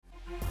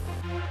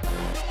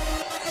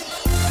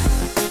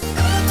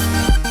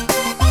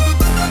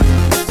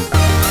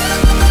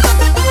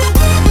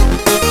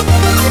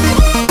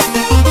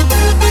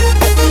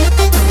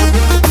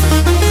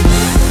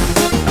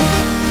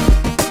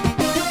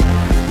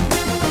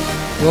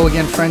Hello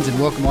again, friends,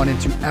 and welcome on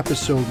into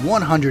episode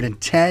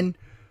 110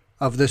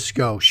 of The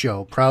SCO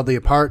Show, proudly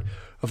a part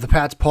of the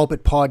Pat's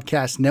Pulpit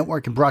Podcast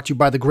Network and brought to you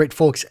by the great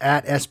folks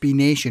at SB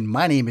Nation.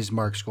 My name is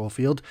Mark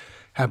Schofield.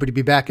 Happy to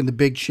be back in the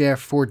big chair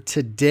for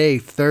today,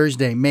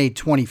 Thursday, May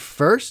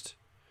 21st,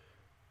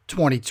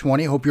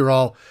 2020. Hope you're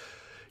all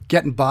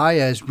getting by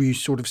as we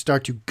sort of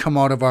start to come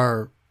out of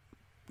our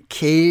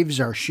caves,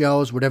 our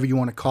shells, whatever you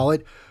want to call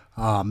it.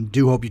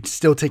 Do hope you're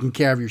still taking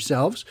care of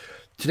yourselves.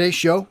 Today's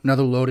show,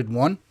 another loaded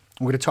one.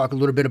 We're going to talk a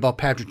little bit about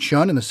Patrick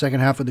Chun in the second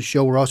half of the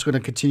show. We're also going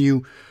to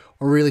continue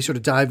or really sort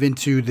of dive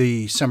into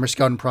the summer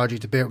scouting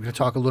project a bit. We're going to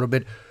talk a little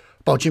bit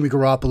about Jimmy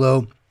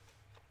Garoppolo,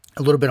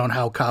 a little bit on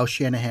how Kyle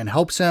Shanahan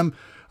helps him,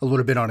 a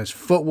little bit on his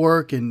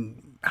footwork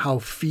and how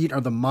feet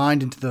are the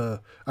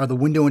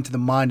window into the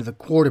mind of the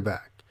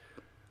quarterback.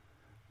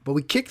 But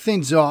we kick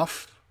things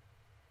off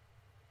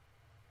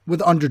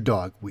with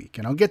Underdog Week,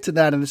 and I'll get to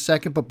that in a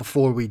second. But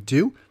before we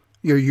do,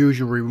 your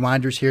usual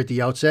reminders here at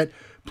the outset.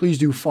 Please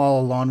do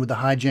follow along with the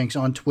hijinks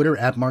on Twitter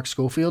at Mark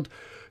Schofield.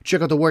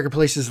 Check out the worker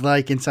places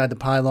like Inside the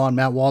Pylon,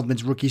 Matt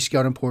Waldman's Rookie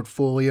Scouting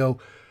Portfolio,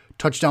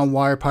 Touchdown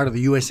Wire, part of the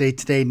USA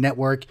Today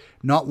Network,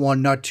 not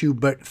one, not two,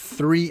 but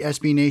three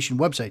SB Nation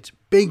websites.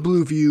 Big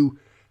Blue View,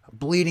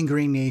 Bleeding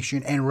Green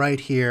Nation, and right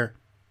here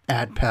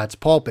at Pat's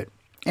Pulpit.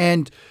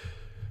 And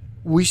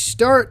we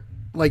start,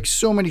 like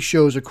so many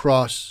shows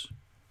across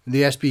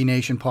the SB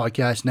Nation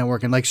Podcast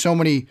Network, and like so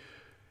many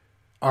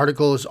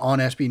articles on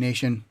SB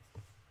Nation,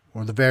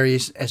 or the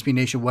various SB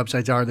Nation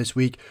websites are this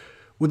week,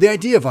 with the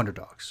idea of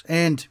underdogs.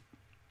 And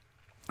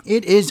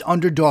it is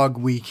Underdog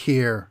Week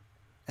here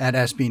at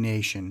SB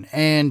Nation.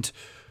 And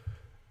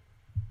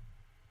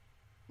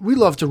we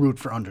love to root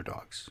for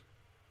underdogs.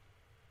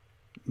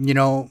 You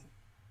know,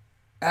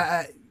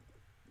 I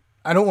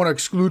don't want to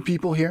exclude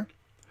people here,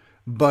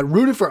 but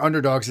rooting for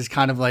underdogs is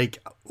kind of like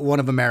one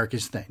of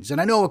America's things.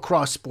 And I know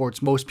across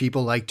sports, most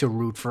people like to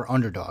root for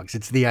underdogs.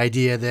 It's the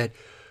idea that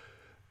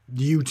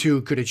you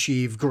too could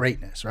achieve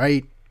greatness,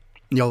 right?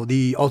 You know,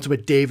 the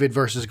ultimate David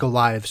versus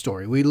Goliath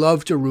story. We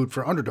love to root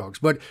for underdogs,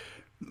 but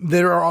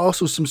there are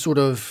also some sort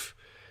of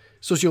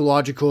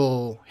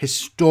sociological,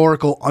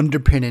 historical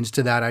underpinnings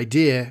to that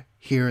idea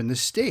here in the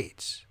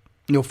States.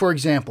 You know, for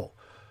example,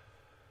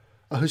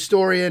 a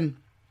historian,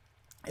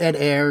 Ed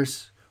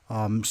Ayers,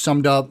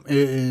 summed up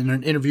in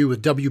an interview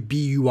with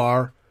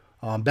WBUR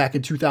back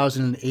in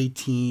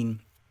 2018.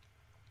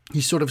 He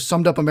sort of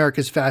summed up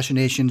America's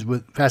fascination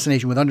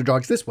with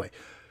underdogs this way.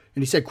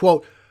 And he said,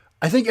 quote,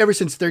 "I think ever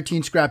since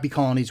 13 scrappy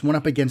colonies went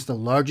up against the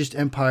largest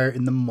empire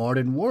in the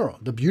modern world,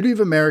 the beauty of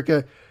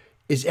America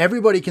is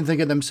everybody can think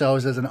of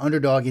themselves as an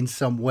underdog in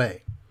some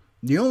way.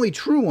 The only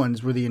true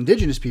ones were the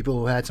indigenous people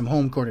who had some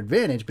home court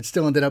advantage, but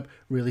still ended up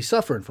really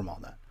suffering from all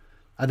that.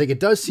 I think it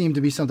does seem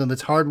to be something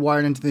that's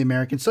hardwired into the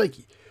American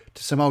psyche,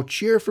 to somehow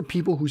cheer for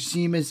people who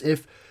seem as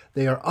if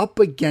they are up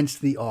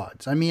against the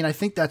odds. I mean, I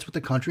think that's what the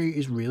country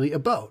is really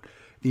about.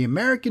 The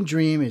American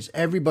dream is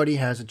everybody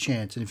has a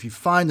chance. And if you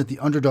find that the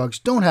underdogs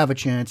don't have a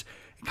chance,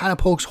 it kind of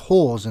pokes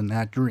holes in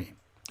that dream.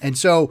 And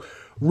so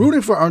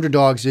rooting for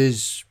underdogs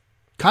is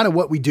kind of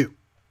what we do.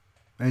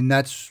 And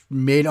that's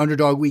made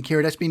Underdog Week here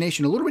at SB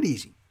Nation a little bit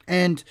easy.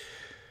 And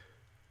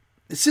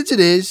since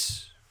it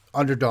is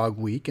Underdog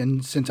Week,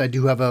 and since I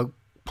do have a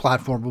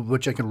platform with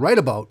which I can write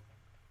about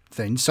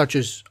things such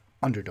as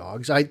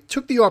underdogs, I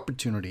took the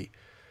opportunity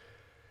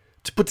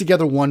to put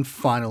together one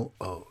final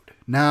ode.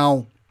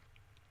 Now,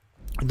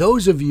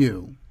 those of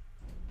you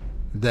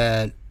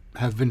that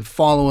have been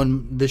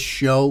following this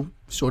show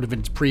sort of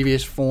in its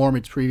previous form,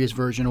 its previous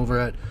version over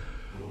at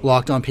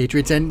Locked On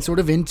Patriots, and sort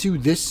of into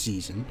this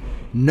season,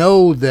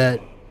 know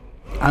that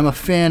I'm a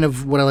fan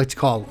of what I like to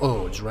call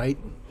odes, right?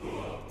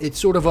 It's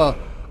sort of a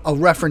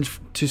reference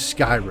to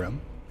Skyrim,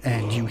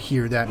 and you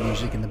hear that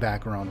music in the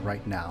background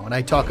right now. And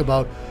I talk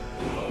about,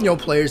 you know,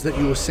 players that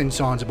you will sing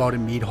songs about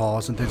in mead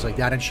halls and things like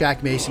that. And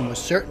Shaq Mason was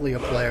certainly a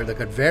player that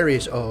got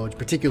various odes,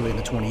 particularly in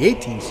the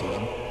 2018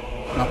 season.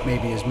 Not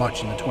maybe as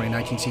much in the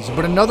 2019 season,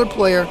 but another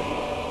player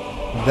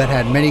that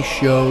had many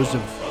shows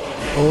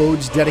of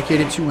odes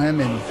dedicated to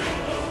him and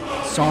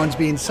songs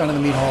being sung in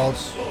the mead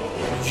halls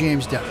was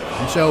James Devlin.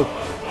 And so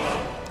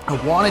I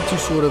wanted to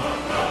sort of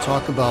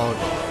talk about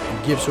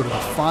and give sort of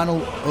a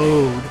final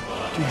ode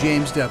to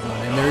James Devlin.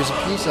 And there is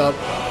a piece up,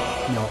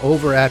 you know,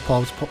 over at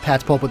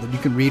Pat's Pulpit that you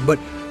can read, but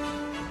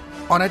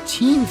on a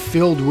team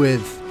filled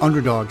with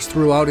underdogs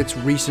throughout its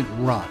recent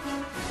run,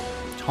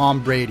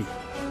 Tom Brady,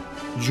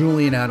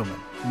 Julian Edelman,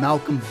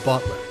 Malcolm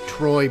Butler,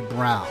 Troy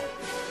Brown,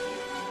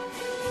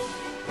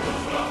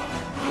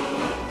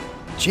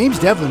 James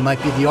Devlin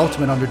might be the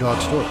ultimate underdog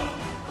story.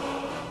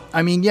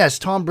 I mean, yes,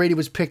 Tom Brady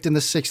was picked in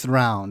the 6th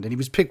round, and he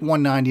was picked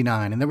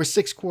 199, and there were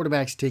 6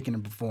 quarterbacks taken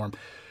him before him,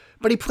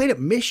 but he played at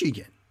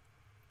Michigan,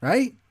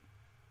 right?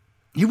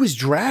 He was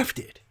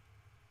drafted.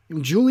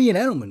 Julian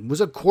Edelman was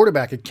a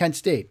quarterback at Kent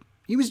State.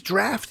 He was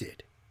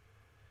drafted.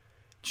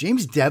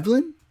 James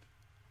Devlin?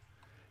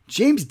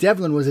 James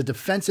Devlin was a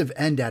defensive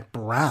end at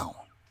Brown.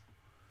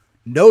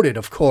 Noted,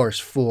 of course,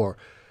 for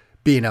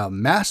being a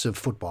massive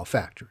football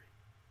factory.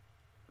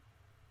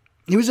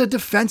 He was a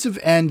defensive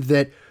end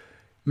that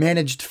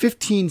managed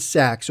 15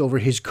 sacks over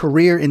his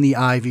career in the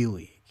Ivy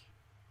League.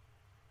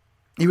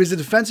 He was a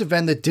defensive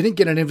end that didn't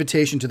get an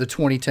invitation to the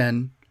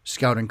 2010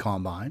 Scouting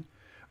Combine.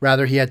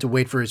 Rather, he had to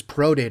wait for his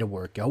pro day to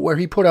work out, where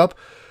he put up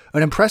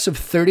an impressive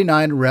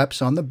 39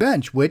 reps on the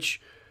bench, which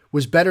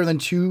was better than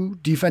two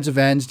defensive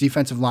ends,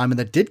 defensive linemen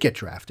that did get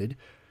drafted,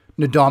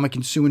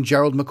 Ndamukong Suh and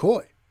Gerald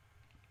McCoy.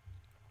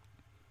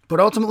 But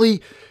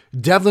ultimately,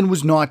 Devlin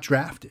was not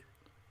drafted.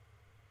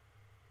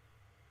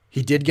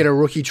 He did get a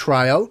rookie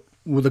tryout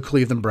with the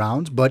Cleveland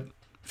Browns, but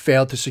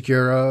failed to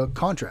secure a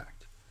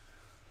contract.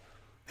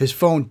 His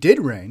phone did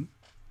ring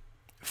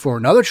for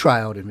another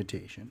tryout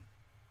invitation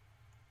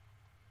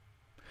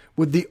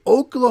with the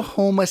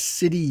Oklahoma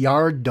City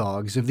Yard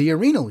Dogs of the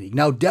Arena League.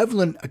 Now,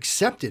 Devlin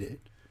accepted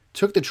it,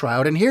 took the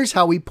tryout, and here's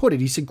how he put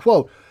it. He said,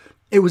 quote,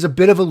 "It was a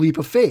bit of a leap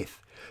of faith,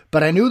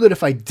 but I knew that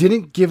if I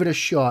didn't give it a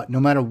shot, no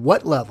matter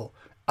what level,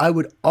 I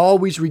would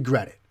always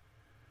regret it.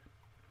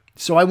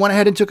 So I went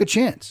ahead and took a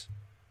chance.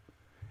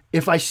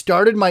 If I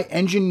started my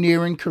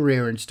engineering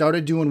career and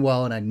started doing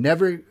well and I'd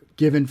never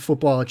given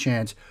football a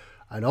chance,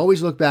 I'd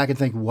always look back and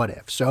think, what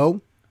if?"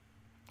 So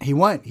he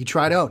went, he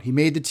tried out, he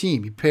made the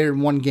team, he played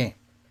in one game.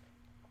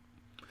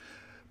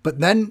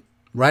 But then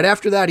right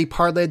after that, he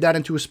parlayed that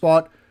into a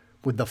spot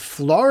with the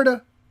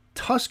Florida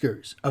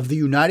Tuskers of the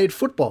United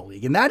Football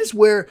League. And that is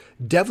where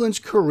Devlin's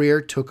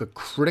career took a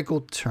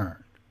critical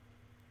turn.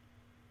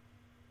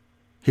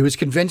 He was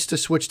convinced to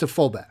switch to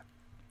fullback.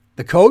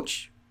 The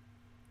coach,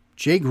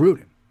 Jay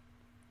Gruden.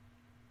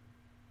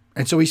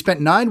 And so he spent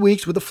 9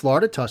 weeks with the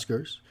Florida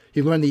Tuskers.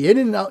 He learned the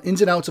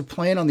ins and outs of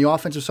playing on the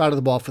offensive side of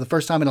the ball for the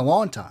first time in a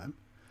long time.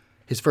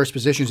 His first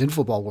positions in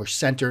football were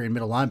center and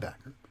middle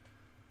linebacker.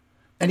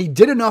 And he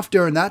did enough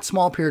during that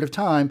small period of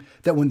time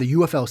that when the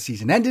UFL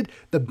season ended,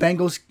 the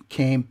Bengals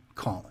came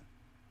calling.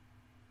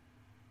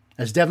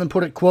 As Devlin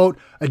put it, quote,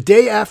 "A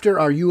day after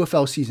our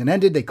UFL season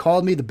ended, they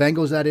called me, the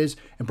Bengals that is,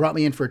 and brought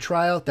me in for a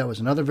tryout. That was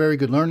another very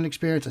good learning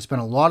experience. I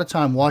spent a lot of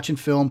time watching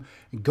film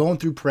and going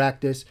through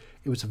practice.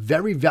 It was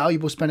very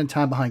valuable spending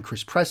time behind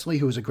Chris Presley,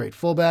 who was a great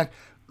fullback.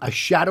 I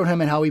shadowed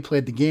him in how he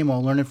played the game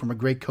while learning from a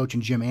great coach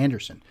in Jim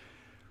Anderson."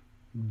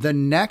 The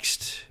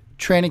next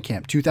training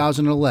camp,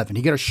 2011,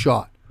 he got a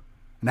shot.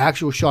 An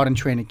actual shot in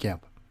training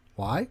camp.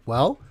 Why?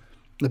 Well,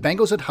 the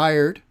Bengals had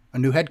hired a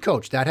new head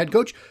coach. That head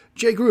coach,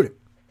 Jay Gruden.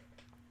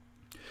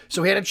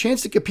 So he had a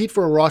chance to compete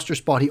for a roster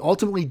spot. He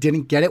ultimately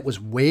didn't get it, was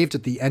waived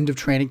at the end of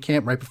training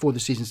camp right before the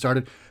season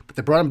started, but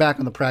they brought him back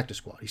on the practice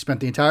squad. He spent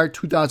the entire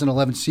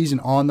 2011 season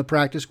on the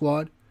practice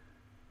squad.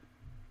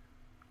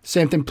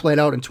 Same thing played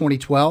out in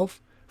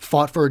 2012.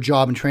 Fought for a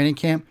job in training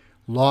camp,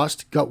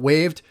 lost, got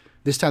waived.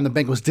 This time the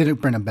Bengals didn't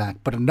bring him back,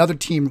 but another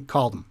team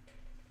called him.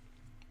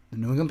 The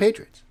New England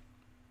Patriots.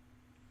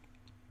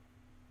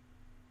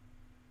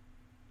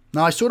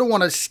 Now, I sort of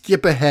want to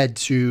skip ahead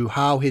to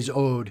how his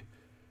ode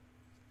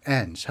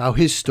ends, how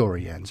his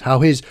story ends, how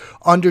his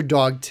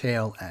underdog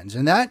tale ends.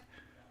 And that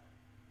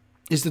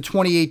is the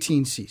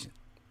 2018 season.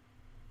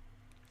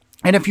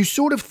 And if you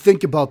sort of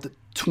think about the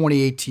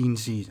 2018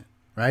 season,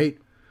 right?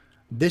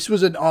 This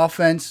was an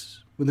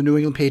offense with the New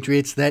England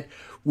Patriots that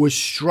was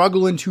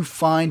struggling to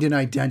find an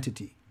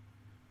identity.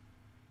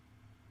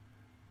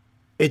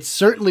 It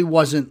certainly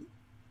wasn't,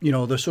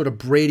 the sort of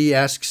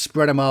Brady-esque,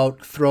 spread them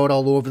out, throw it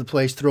all over the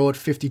place, throw it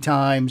 50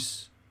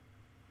 times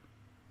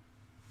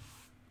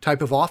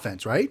type of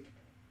offense, right?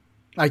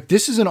 Like,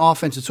 this is an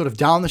offense that sort of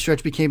down the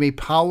stretch became a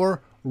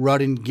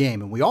power-running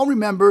game. And we all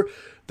remember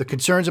the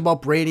concerns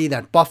about Brady,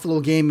 that Buffalo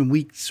game in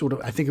week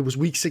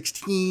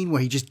 16,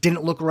 where he just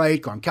didn't look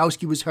right.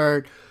 Gronkowski was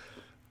hurt.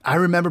 I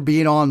remember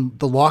being on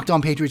the Locked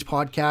On Patriots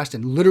podcast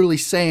and literally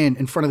saying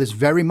in front of this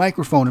very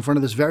microphone, in front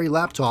of this very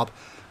laptop,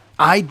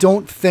 I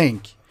don't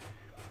think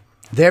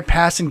their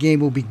passing game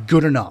will be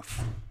good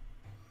enough.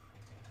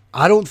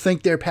 I don't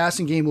think their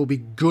passing game will be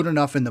good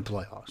enough in the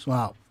playoffs.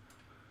 Wow.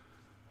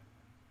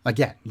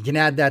 Again, you can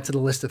add that to the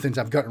list of things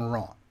I've gotten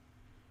wrong.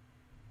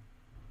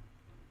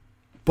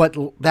 But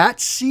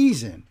that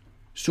season,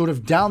 sort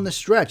of down the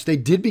stretch, they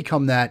did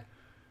become that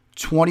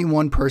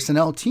 21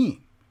 personnel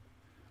team.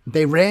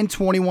 They ran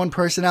 21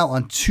 personnel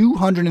on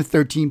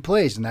 213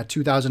 plays in that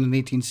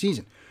 2018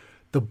 season.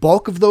 The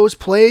bulk of those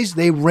plays,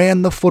 they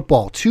ran the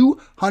football.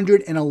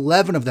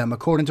 211 of them,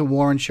 according to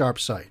Warren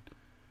Sharp's site,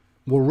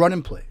 were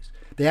running plays.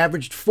 They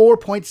averaged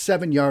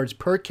 4.7 yards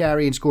per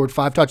carry and scored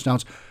 5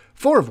 touchdowns,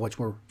 4 of which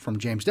were from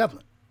James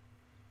Devlin.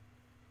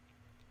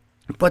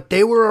 But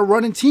they were a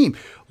running team,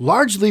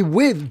 largely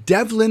with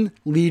Devlin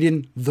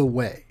leading the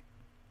way.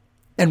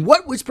 And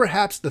what was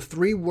perhaps the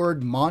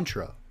 3-word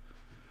mantra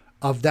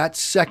of that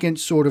second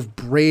sort of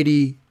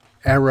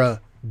Brady-era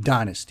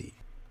dynasty?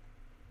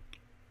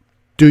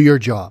 Do your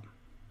job.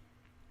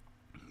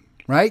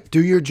 Right?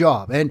 Do your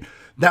job. And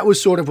that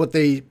was sort of what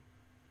they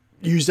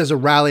used as a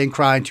rallying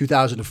cry in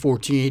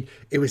 2014.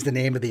 It was the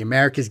name of the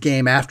America's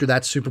game after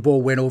that Super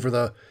Bowl win over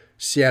the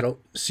Seattle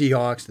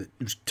Seahawks. It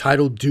was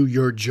titled Do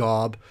Your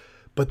Job.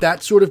 But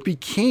that sort of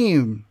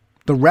became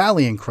the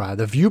rallying cry,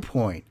 the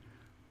viewpoint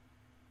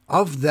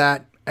of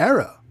that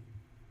era.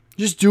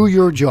 Just do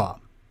your job.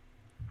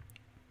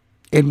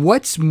 And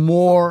what's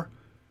more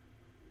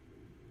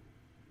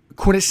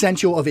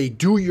quintessential of a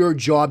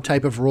do-your-job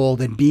type of role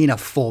than being a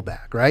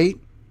fullback, right?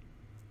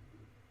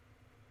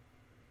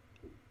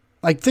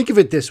 Like, think of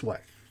it this way.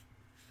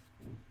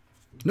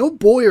 No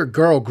boy or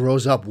girl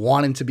grows up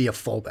wanting to be a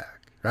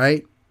fullback,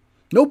 right?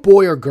 No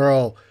boy or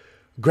girl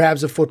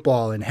grabs a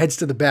football and heads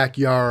to the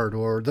backyard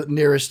or the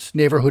nearest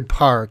neighborhood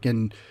park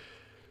and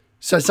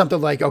says something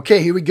like,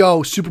 okay, here we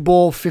go, Super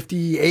Bowl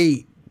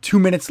 58, 2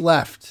 minutes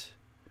left,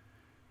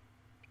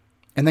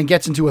 and then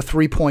gets into a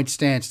 3-point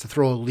stance to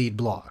throw a lead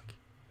block.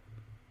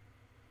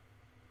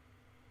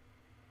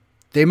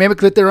 They mimic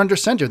that they're under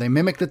center. They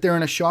mimic that they're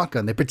in a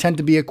shotgun. They pretend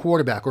to be a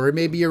quarterback, or it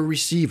may be a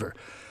receiver.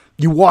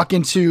 You walk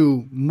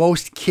into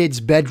most kids'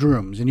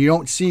 bedrooms and you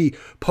don't see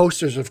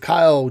posters of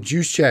Kyle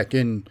Juszczyk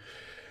and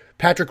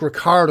Patrick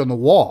Ricard on the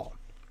wall.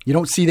 You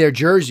don't see their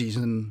jerseys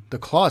in the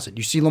closet.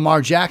 You see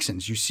Lamar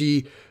Jackson's. You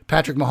see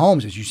Patrick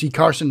Mahomes's. You see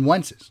Carson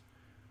Wentz's.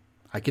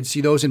 I can see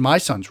those in my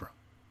son's room.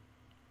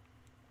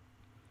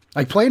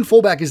 Like, playing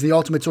fullback is the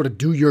ultimate sort of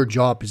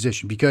do-your-job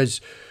position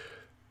because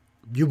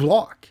you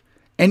block.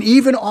 And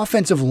even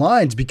offensive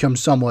lines become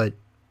somewhat,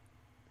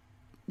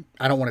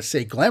 I don't want to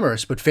say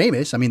glamorous, but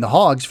famous. I mean, the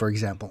Hogs, for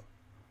example.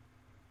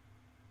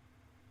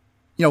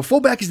 You know,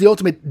 fullback is the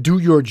ultimate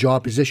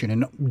do-your-job position,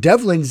 and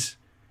Devlin's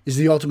is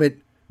the ultimate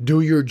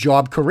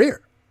do-your-job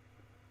career.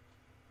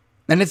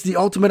 And it's the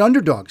ultimate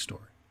underdog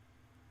story.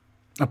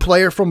 A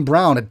player from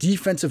Brown, a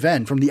defensive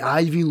end from the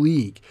Ivy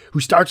League,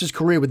 who starts his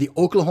career with the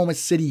Oklahoma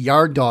City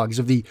Yard Dogs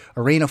of the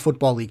Arena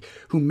Football League,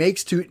 who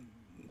makes to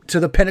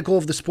the pinnacle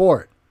of the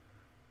sport.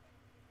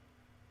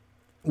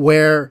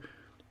 Where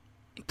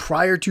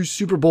prior to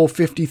Super Bowl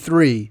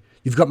 53,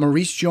 you've got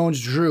Maurice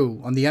Jones-Drew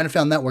on the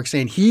NFL Network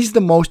saying he's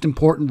the most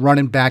important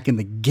running back in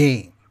the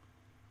game.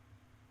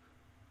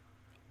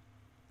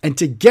 And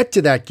to get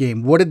to that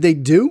game, what did they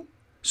do?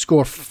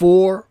 Score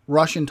 4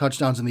 rushing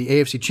touchdowns in the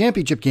AFC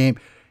Championship game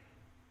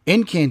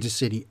in Kansas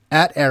City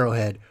at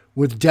Arrowhead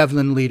with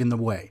Devlin leading the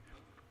way.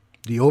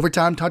 The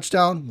overtime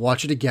touchdown,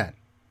 watch it again.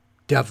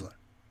 Devlin.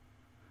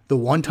 The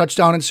 1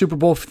 touchdown in Super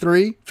Bowl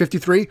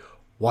 53,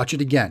 watch it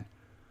again.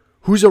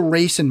 Who's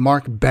erasing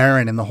Mark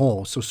Barron in the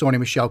hole so Sony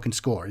Michel can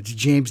score? It's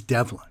James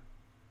Devlin.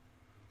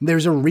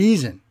 There's a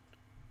reason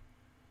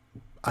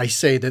I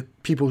say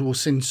that people will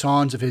sing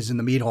songs of his in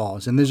the meat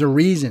halls. And there's a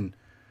reason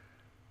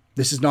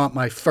this is not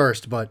my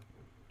first, but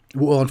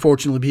will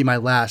unfortunately be my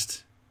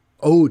last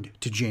ode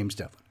to James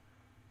Devlin.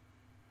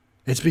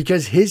 It's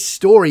because his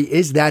story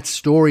is that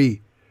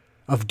story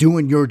of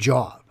doing your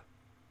job,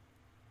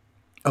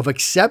 of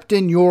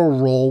accepting your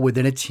role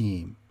within a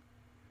team,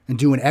 and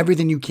doing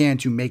everything you can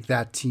to make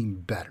that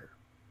team better.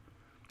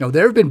 Now,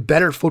 there have been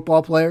better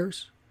football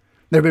players.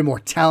 There have been more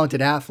talented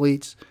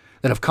athletes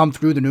that have come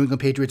through the New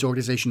England Patriots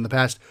organization in the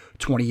past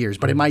 20 years.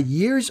 But in my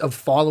years of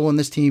following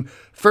this team,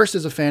 first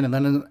as a fan and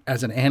then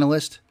as an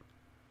analyst,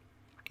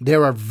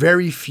 there are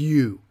very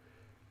few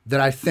that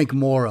I think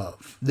more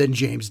of than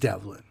James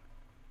Devlin.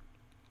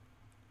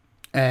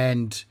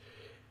 And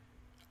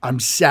I'm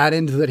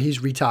saddened that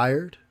he's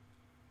retired.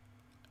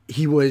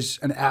 He was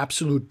an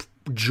absolute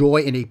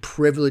joy and a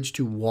privilege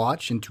to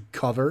watch and to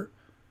cover.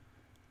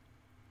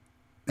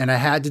 And I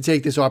had to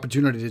take this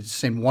opportunity to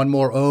sing one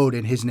more ode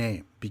in his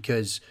name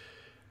because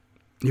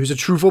he was a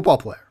true football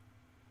player,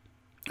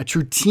 a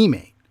true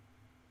teammate,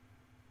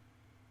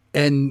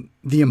 and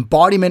the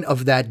embodiment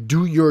of that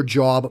do your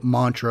job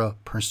mantra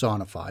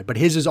personified. But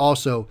his is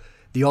also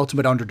the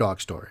ultimate underdog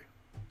story.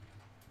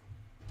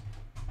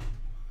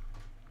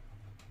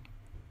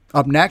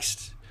 Up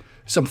next,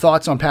 some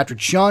thoughts on Patrick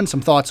Chung,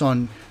 some thoughts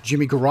on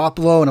Jimmy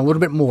Garoppolo, and a little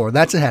bit more.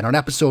 That's ahead on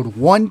episode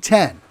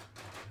 110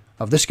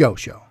 of The Sco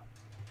Show.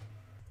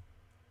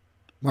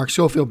 Mark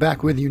Schofield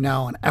back with you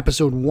now on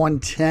episode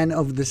 110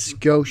 of The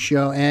Sco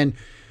Show. And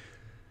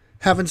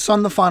having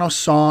sung the final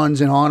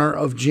songs in honor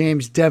of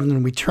James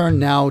Devlin, we turn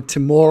now to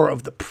more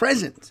of the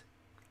present.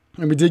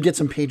 And we did get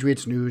some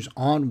Patriots news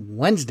on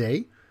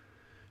Wednesday.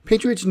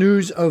 Patriots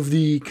news of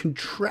the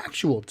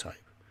contractual type.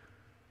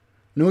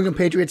 New England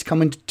Patriots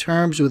coming to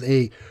terms with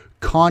a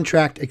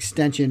contract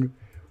extension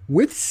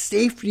with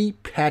safety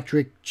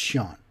Patrick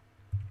Chung.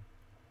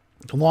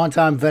 The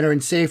longtime veteran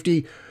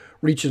safety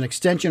reached an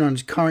extension on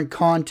his current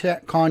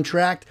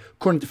contract.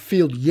 According to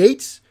Field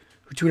Yates,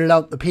 who tweeted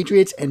out, the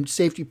Patriots and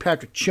safety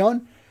Patrick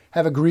Chung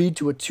have agreed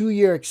to a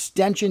 2-year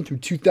extension through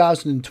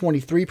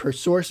 2023 per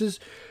sources.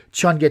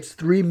 Chung gets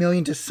 $3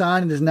 million to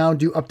sign and is now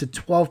due up to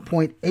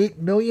 $12.8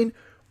 million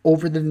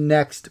over the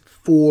next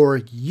 4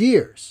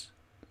 years.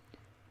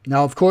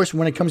 Now, of course,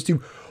 when it comes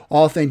to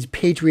all things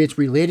Patriots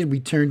related, we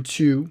turn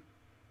to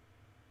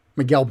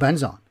Miguel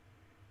Benzon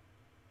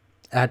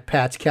at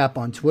Pat's Cap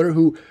on Twitter,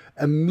 who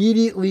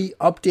immediately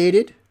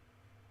updated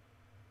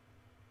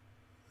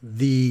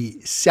the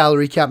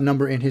salary cap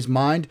number in his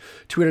mind.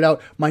 Tweeted out,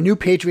 my new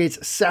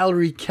Patriots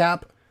salary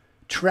cap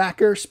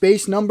tracker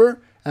space number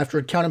after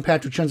accounting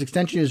Patrick Chung's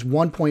extension is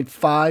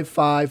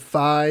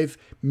 $1.555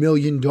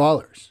 million.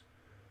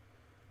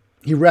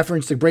 He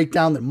referenced the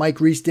breakdown that Mike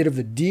Reese did of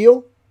the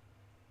deal.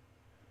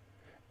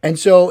 And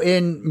so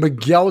in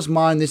Miguel's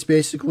mind, this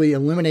basically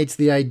eliminates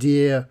the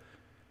idea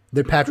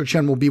that Patrick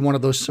Chung will be one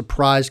of those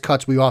surprise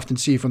cuts we often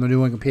see from the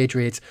New England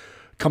Patriots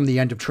come the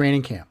end of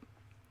training camp.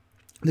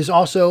 This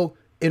also,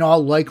 in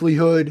all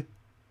likelihood,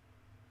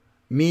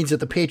 means that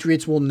the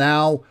Patriots will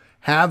now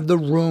have the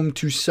room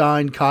to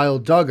sign Kyle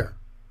Dugger.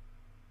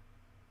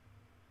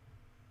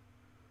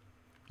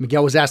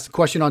 Miguel was asked the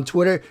question on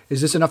Twitter,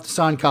 is this enough to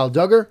sign Kyle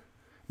Dugger?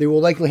 They will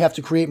likely have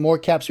to create more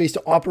cap space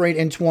to operate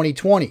in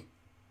 2020.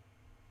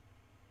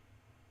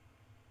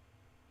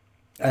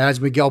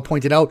 As Miguel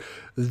pointed out,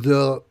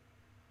 the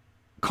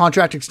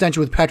contract extension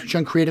with Patrick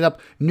Chung created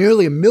up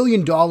nearly $1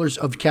 million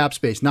of cap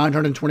space,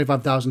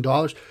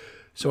 $925,000.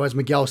 So as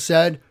Miguel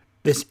said,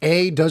 this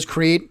does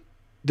create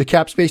the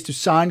cap space to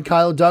sign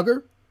Kyle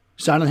Dugger.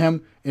 Signing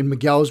him, in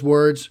Miguel's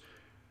words,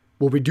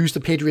 will reduce the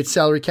Patriots'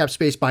 salary cap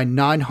space by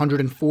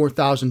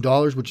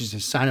 $904,000, which is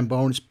his sign-in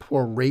bonus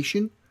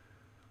proration.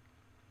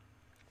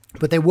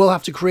 But they will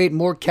have to create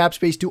more cap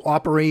space to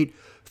operate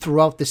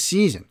throughout the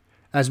season.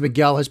 As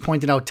Miguel has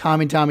pointed out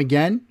time and time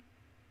again,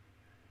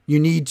 you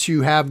need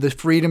to have the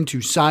freedom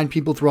to sign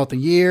people throughout the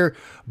year,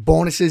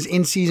 bonuses,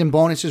 in-season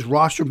bonuses,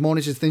 roster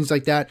bonuses, things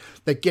like that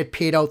get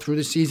paid out through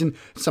the season.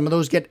 Some of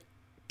those get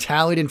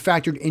tallied and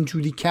factored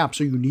into the cap,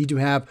 so you need to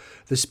have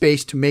the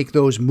space to make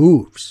those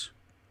moves.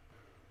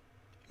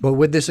 But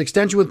with this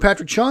extension with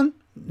Patrick Chung,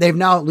 they've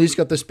now at least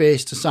got the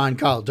space to sign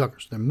Kyle Dugger.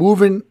 So they're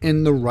moving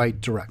in the right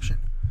direction.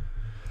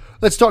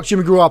 Let's talk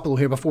Jimmy Garoppolo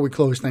here before we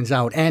close things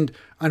out. And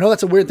I know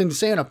that's a weird thing to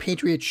say on a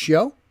Patriots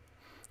show,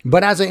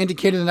 but as I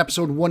indicated in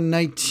episode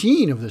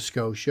 119 of the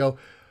SCO show,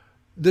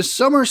 the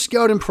summer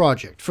scouting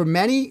project, for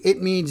many,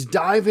 it means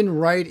diving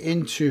right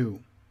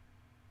into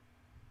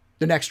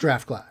the next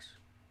draft class.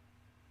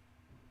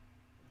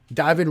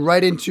 Diving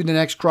right into the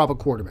next crop of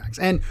quarterbacks.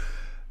 And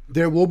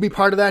there will be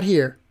part of that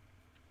here.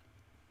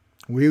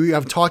 We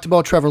have talked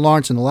about Trevor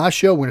Lawrence in the last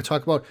show. We're going to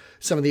talk about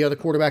some of the other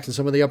quarterbacks and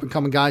some of the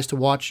up-and-coming guys to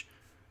watch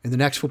in the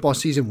next football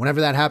season,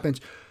 whenever that happens.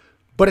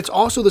 But it's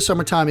also the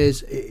summertime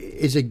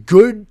is a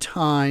good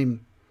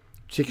time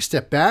to take a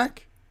step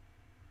back,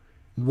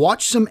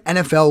 watch some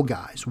NFL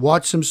guys,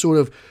 watch some sort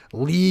of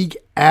league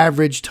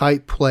average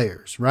type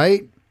players,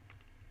 right?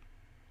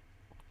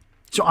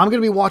 So I'm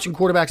going to be watching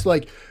quarterbacks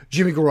like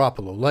Jimmy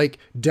Garoppolo, like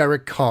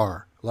Derek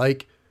Carr,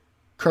 like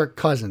Kirk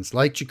Cousins,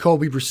 like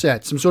Jacoby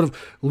Brissett, some sort of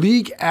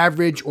league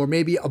average or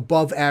maybe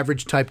above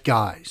average type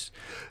guys,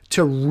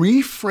 to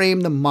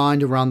reframe the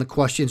mind around the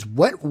questions,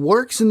 what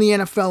works in the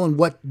NFL and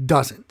what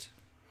doesn't.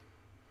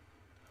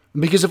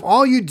 Because if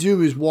all you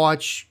do is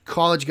watch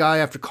college guy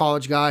after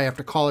college guy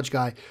after college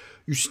guy,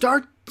 you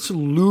start to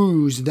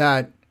lose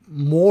that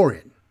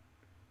mooring.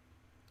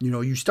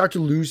 You start to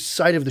lose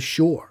sight of the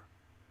shore.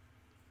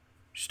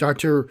 You start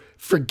to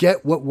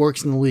forget what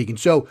works in the league. And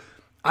so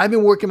I've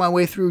been working my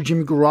way through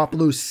Jimmy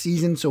Garoppolo's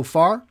season so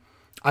far.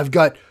 I've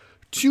got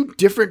 2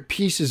 different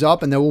pieces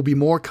up, and there will be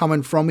more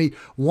coming from me.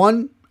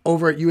 One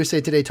over at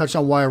USA Today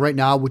Touchdown Wire right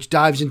now, which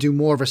dives into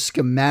more of a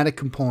schematic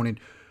component,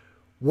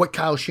 what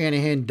Kyle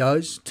Shanahan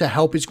does to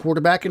help his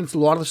quarterback. And it's a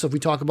lot of the stuff we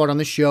talk about on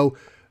this show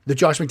that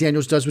Josh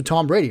McDaniels does with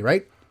Tom Brady,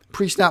 right?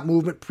 Pre-snap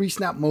movement,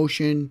 pre-snap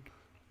motion,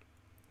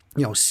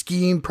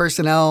 scheme,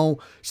 personnel,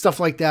 stuff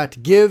like that, to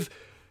give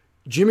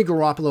Jimmy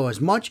Garoppolo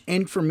as much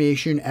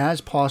information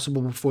as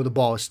possible before the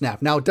ball is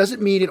snapped. Now, it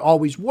doesn't mean it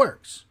always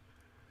works.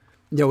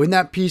 In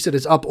that piece that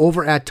is up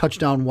over at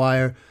Touchdown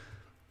Wire,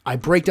 I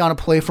break down a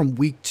play from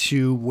week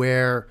 2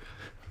 where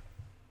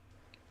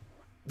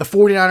the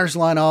 49ers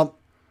line up.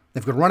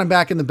 They've got a running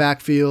back in the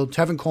backfield,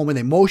 Tevin Coleman.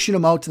 They motion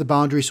him out to the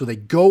boundary, so they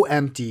go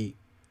empty.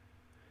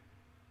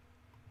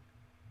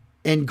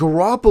 And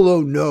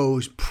Garoppolo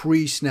knows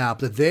pre-snap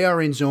that they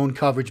are in zone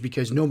coverage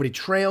because nobody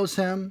trails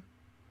him.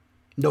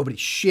 Nobody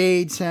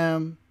shades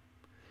him.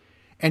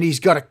 And he's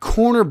got a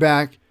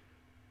cornerback,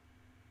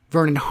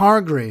 Vernon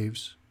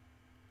Hargreaves,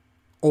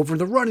 over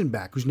the running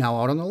back, who's now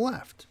out on the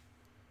left.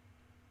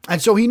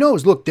 And so he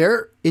knows, look,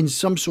 they're in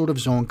some sort of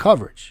zone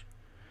coverage.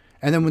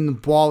 And then when the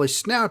ball is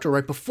snapped or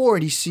right before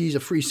it, he sees a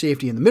free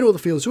safety in the middle of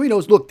the field. So he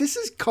knows, look, this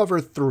is cover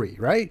 3,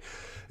 right?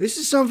 This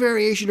is some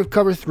variation of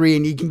cover 3,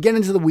 and you can get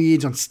into the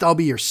weeds on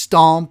stubby or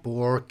stomp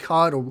or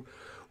cut or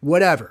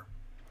whatever.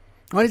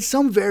 Right? It's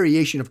some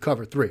variation of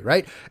cover 3,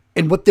 right?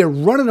 And what they're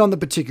running on the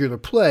particular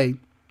play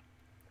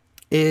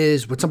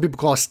is what some people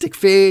call a stick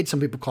fade. Some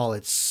people call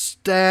it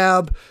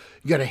stab.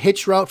 You got a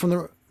hitch route from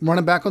the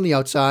running back on the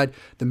outside.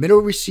 The middle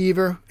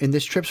receiver in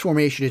this trips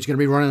formation is going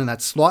to be running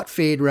that slot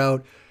fade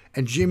route.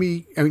 And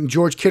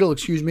George Kittle,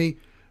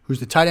 who's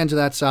the tight end to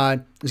that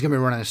side, is going to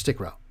be running a stick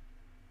route.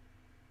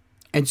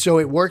 And so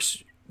it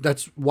works.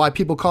 That's why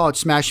people call it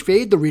smash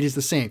fade. The read is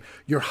the same.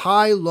 You're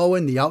high, low,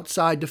 and the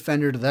outside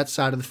defender to that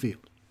side of the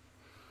field.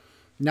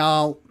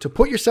 Now, to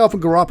put yourself in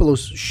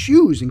Garoppolo's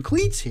shoes and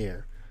cleats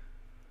here,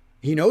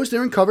 he knows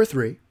they're in cover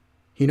 3.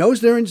 He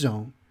knows they're in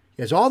zone.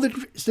 He has all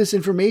this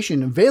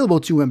information available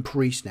to him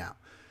pre-snap.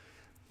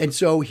 And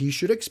so he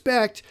should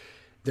expect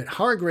that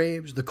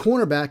Hargreaves, the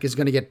cornerback, is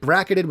going to get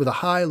bracketed with a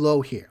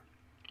high-low here.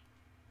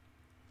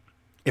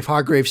 If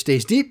Hargrave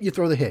stays deep, you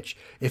throw the hitch.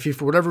 If he,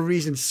 for whatever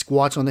reason,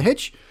 squats on the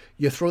hitch,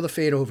 you throw the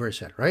fade over his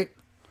head, right?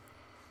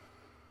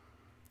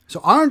 So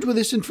armed with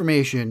this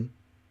information,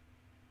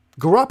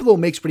 Garoppolo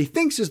makes what he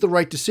thinks is the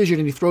right decision,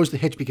 and he throws the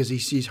hitch because he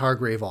sees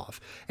Hargrave off.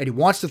 And he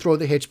wants to throw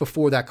the hitch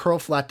before that curl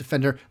flat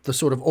defender, the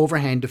sort of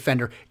overhand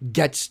defender,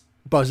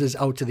 buzzes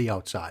out to the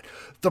outside.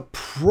 The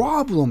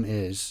problem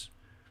is,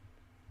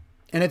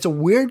 and it's a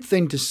weird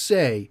thing to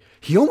say,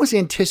 he almost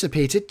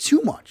anticipates it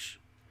too much.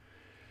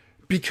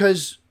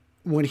 Because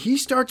when he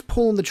starts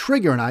pulling the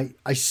trigger, and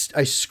I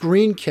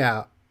screen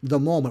cap the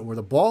moment where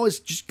the ball is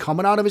just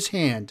coming out of his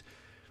hand,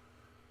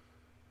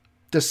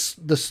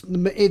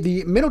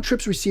 the middle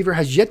trips receiver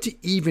has yet to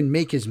even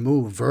make his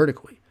move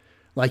vertically.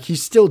 Like,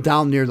 he's still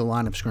down near the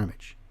line of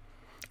scrimmage.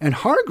 And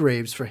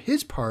Hargraves, for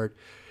his part,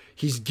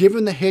 he's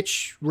given the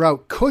hitch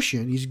route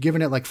cushion. He's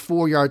given it like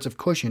 4 yards of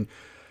cushion.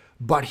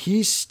 But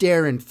he's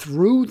staring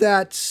through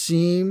that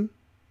seam,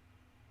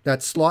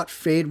 that slot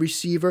fade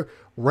receiver,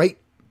 right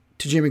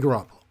to Jimmy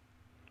Garoppolo.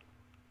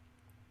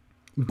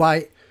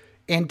 By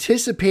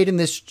anticipating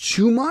this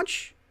too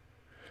much,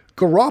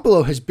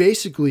 Garoppolo has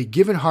basically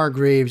given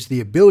Hargraves the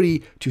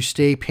ability to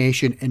stay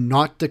patient and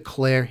not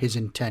declare his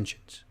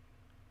intentions.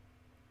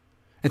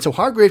 And so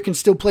Hargraves can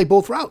still play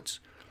both routes.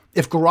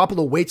 If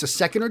Garoppolo waits a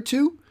second or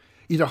two,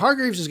 either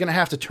Hargraves is going to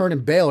have to turn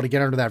and bail to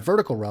get under that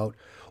vertical route,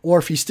 or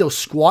if he's still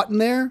squatting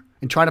there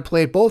and trying to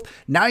play it both,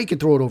 now he can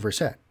throw it over his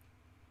head.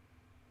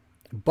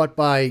 But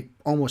by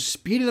almost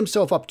speeding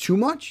himself up too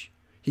much,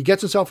 he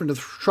gets himself into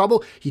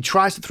trouble. He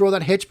tries to throw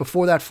that hitch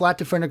before that flat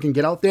defender can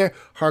get out there.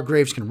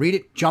 Hargraves can read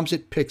it, jumps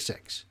it, pick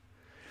six.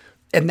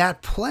 And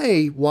that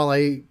play, while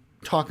I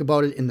talk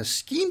about it in the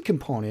scheme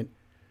component,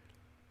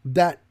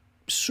 that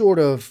sort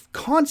of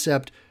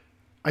concept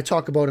I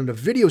talk about in a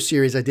video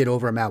series I did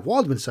over at Matt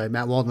Waldman's site,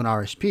 Matt Waldman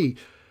RSP,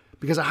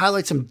 because I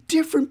highlight some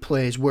different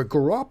plays where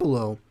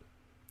Garoppolo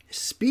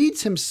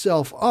speeds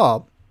himself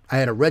up. I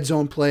had a red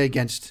zone play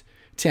against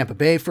Tampa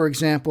Bay, for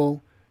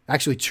example.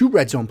 Actually, two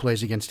red zone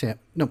plays against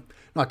Tampa. No,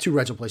 not two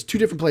red zone plays. Two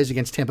different plays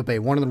against Tampa Bay.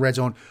 One in the red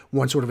zone,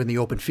 one sort of in the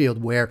open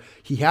field, where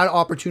he had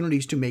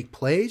opportunities to make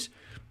plays,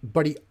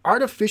 but he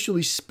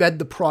artificially sped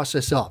the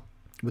process up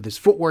with his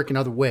footwork and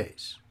other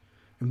ways.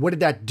 And what did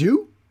that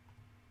do?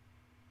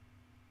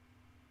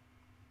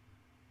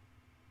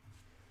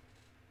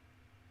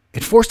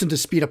 It forced him to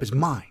speed up his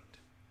mind.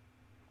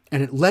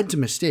 And it led to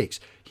mistakes.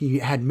 He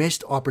had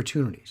missed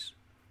opportunities.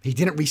 He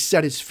didn't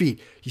reset his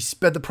feet. He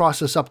sped the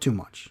process up too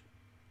much.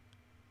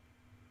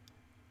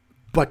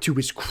 But to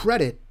his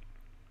credit,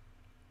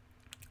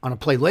 on a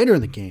play later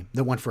in the game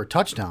that went for a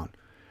touchdown,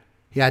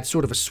 he had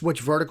sort of a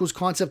switch verticals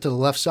concept to the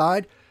left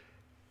side.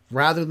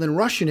 Rather than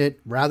rushing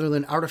it, rather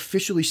than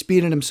artificially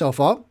speeding himself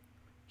up,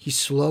 he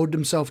slowed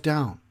himself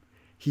down.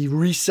 He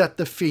reset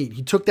the feet.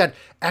 He took that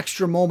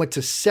extra moment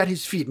to set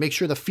his feet, make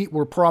sure the feet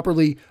were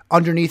properly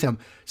underneath him,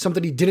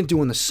 something he didn't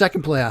do in the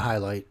second play I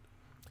highlight,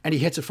 and he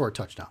hits it for a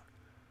touchdown.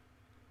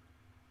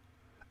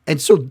 And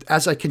so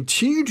as I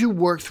continue to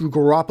work through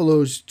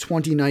Garoppolo's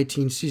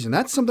 2019 season,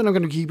 that's something I'm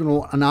going to keep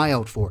an eye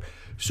out for.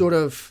 Sort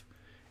of,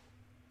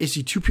 is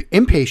he too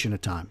impatient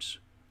at times?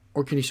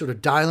 Or can he sort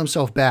of dial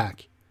himself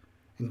back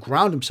and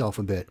ground himself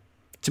a bit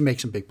to make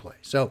some big plays?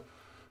 So,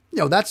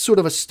 that's sort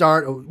of a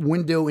start, a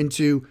window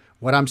into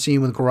what I'm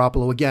seeing with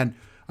Garoppolo. Again,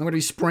 I'm going to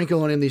be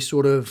sprinkling in these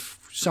sort of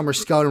summer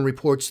scouting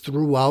reports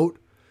throughout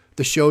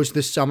the shows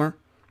this summer.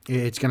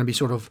 It's going to be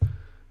sort of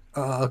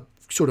a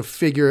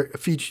feature,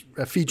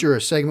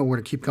 a segment we're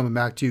going to keep coming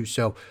back to.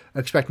 So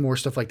expect more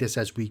stuff like this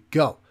as we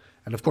go.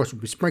 And of course,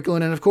 we'll be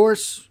sprinkling in, of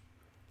course,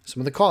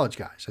 some of the college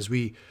guys as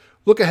we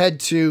look ahead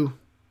to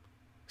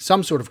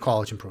some sort of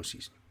college and pro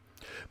season.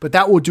 But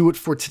that will do it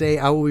for today.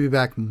 I will be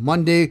back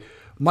Monday.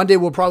 Monday,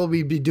 we'll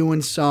probably be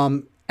doing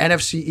some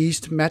NFC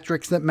East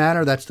metrics that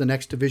matter. That's the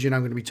next division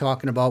I'm going to be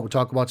talking about. We'll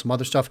talk about some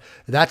other stuff.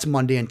 That's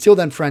Monday. Until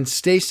then, friends,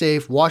 stay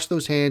safe, wash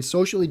those hands,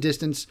 socially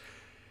distance.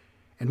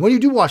 And when you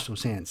do wash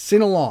those hands,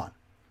 sing along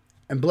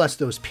and bless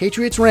those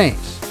Patriots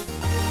reigns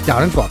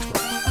down in Foxborough.